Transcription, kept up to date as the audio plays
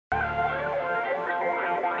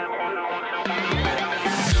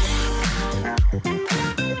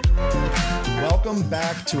Welcome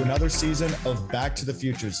back to another season of Back to the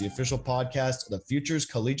Futures, the official podcast of the Futures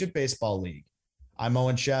Collegiate Baseball League. I'm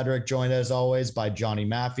Owen Shadrick, joined as always by Johnny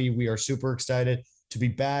Maffey. We are super excited to be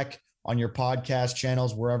back on your podcast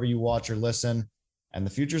channels, wherever you watch or listen. And the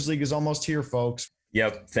Futures League is almost here, folks.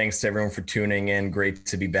 Yep. Thanks to everyone for tuning in. Great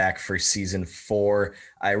to be back for season 4.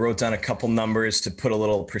 I wrote down a couple numbers to put a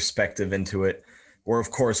little perspective into it. We're, of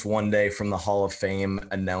course, one day from the Hall of Fame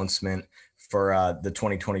announcement for the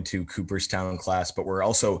 2022 Cooperstown class, but we're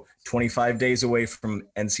also 25 days away from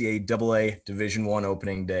NCAA Division I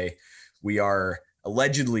opening day. We are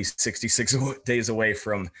allegedly 66 days away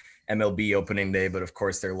from MLB opening day, but of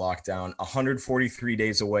course they're locked down. 143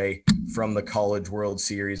 days away from the College World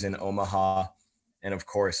Series in Omaha. And of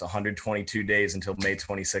course, 122 days until May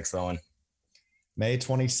 26th, Owen. May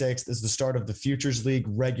 26th is the start of the Futures League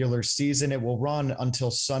regular season. It will run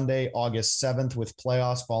until Sunday, August 7th, with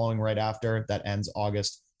playoffs following right after. That ends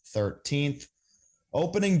August 13th.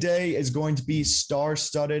 Opening day is going to be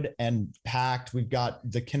star-studded and packed. We've got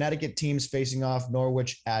the Connecticut teams facing off,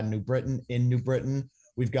 Norwich at New Britain in New Britain.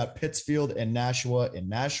 We've got Pittsfield and Nashua in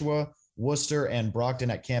Nashua, Worcester and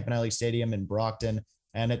Brockton at Campanelli Stadium in Brockton,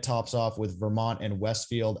 and it tops off with Vermont and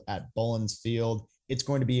Westfield at Bullens Field. It's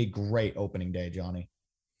going to be a great opening day, Johnny.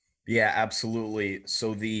 Yeah, absolutely.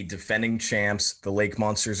 So the defending champs, the Lake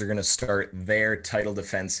Monsters, are going to start their title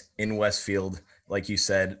defense in Westfield. Like you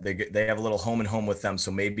said, they have a little home and home with them, so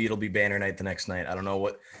maybe it'll be banner night the next night. I don't know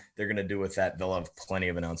what they're going to do with that. They'll have plenty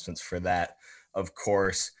of announcements for that, of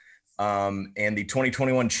course. And the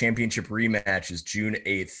 2021 championship rematch is June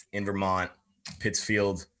 8th in Vermont,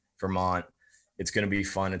 Pittsfield, Vermont. It's going to be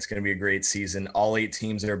fun. It's going to be a great season. All 8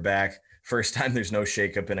 teams are back. First time there's no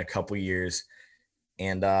shakeup in a couple years.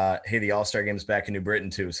 And hey, the All-Star Game's back in New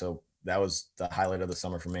Britain too. So that was the highlight of the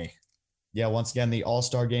summer for me. Yeah, once again, the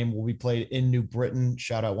All-Star Game will be played in New Britain.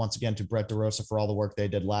 Shout out once again to Brett DeRosa for all the work they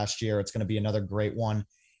did last year. It's going to be another great one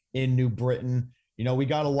in New Britain. You know, we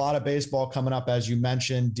got a lot of baseball coming up, as you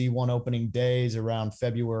mentioned. D1 opening days around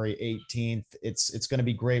February 18th. It's going to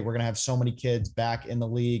be great. We're going to have so many kids back in the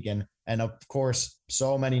league and of course,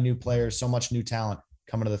 so many new players, so much new talent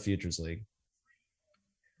coming to the Futures League.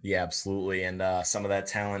 Yeah, absolutely. And some of that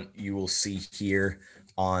talent you will see here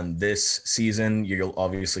on this season. You'll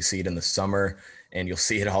obviously see it in the summer, and you'll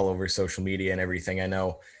see it all over social media and everything. I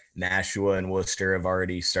know Nashua and Worcester have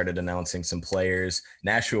already started announcing some players.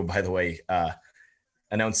 Nashua, by the way,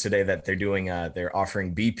 announced today that they're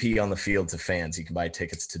offering BP on the field to fans. You can buy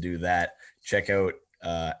tickets to do that. Check out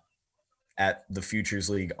at the Futures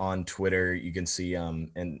League on Twitter. You can see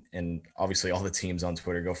and obviously all the teams on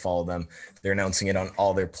Twitter. Go follow them. They're announcing it on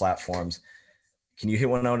all their platforms. Can you hit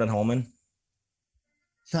one out at Holman?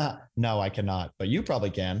 No, I cannot, but you probably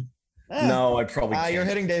can. No, I probably can't. Your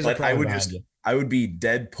hitting days are probably I would be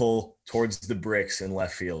dead pull towards the bricks in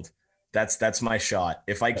left field. That's my shot.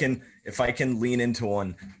 If I can lean into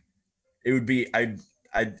one, it would be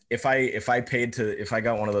if I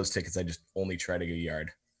got one of those tickets, I just only try to get a yard.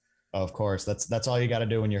 Of course, that's all you got to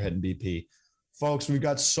do when you're hitting BP. Folks, we've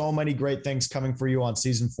got so many great things coming for you on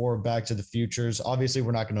season 4 of Back to the Futures. Obviously,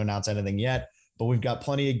 we're not going to announce anything yet, but we've got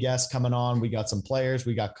plenty of guests coming on. We got some players,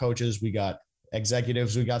 we got coaches, we got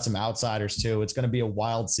executives, we got some outsiders too. It's going to be a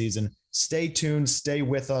wild season. Stay tuned, stay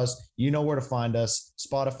with us. You know where to find us: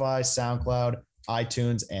 Spotify, SoundCloud,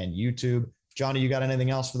 iTunes, and YouTube. Johnny, you got anything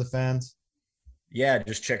else for the fans? Yeah,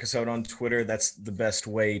 just check us out on Twitter. That's the best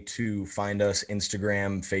way to find us.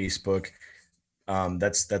 Instagram, Facebook.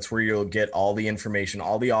 That's where you'll get all the information.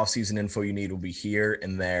 All the off-season info you need will be here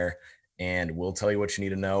and there, and we'll tell you what you need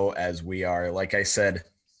to know, as we are, like I said,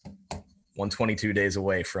 122 days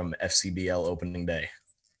away from FCBL opening day.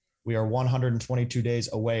 We are 122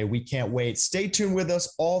 days away. We can't wait. Stay tuned with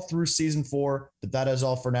us all through season 4. But that is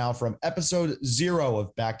all for now from episode 0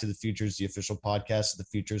 of Back to the Futures, the official podcast of the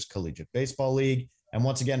Futures Collegiate Baseball League. And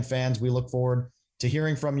once again, fans, we look forward to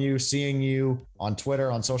hearing from you, seeing you on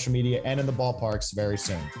Twitter, on social media, and in the ballparks very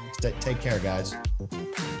soon. Take care, guys.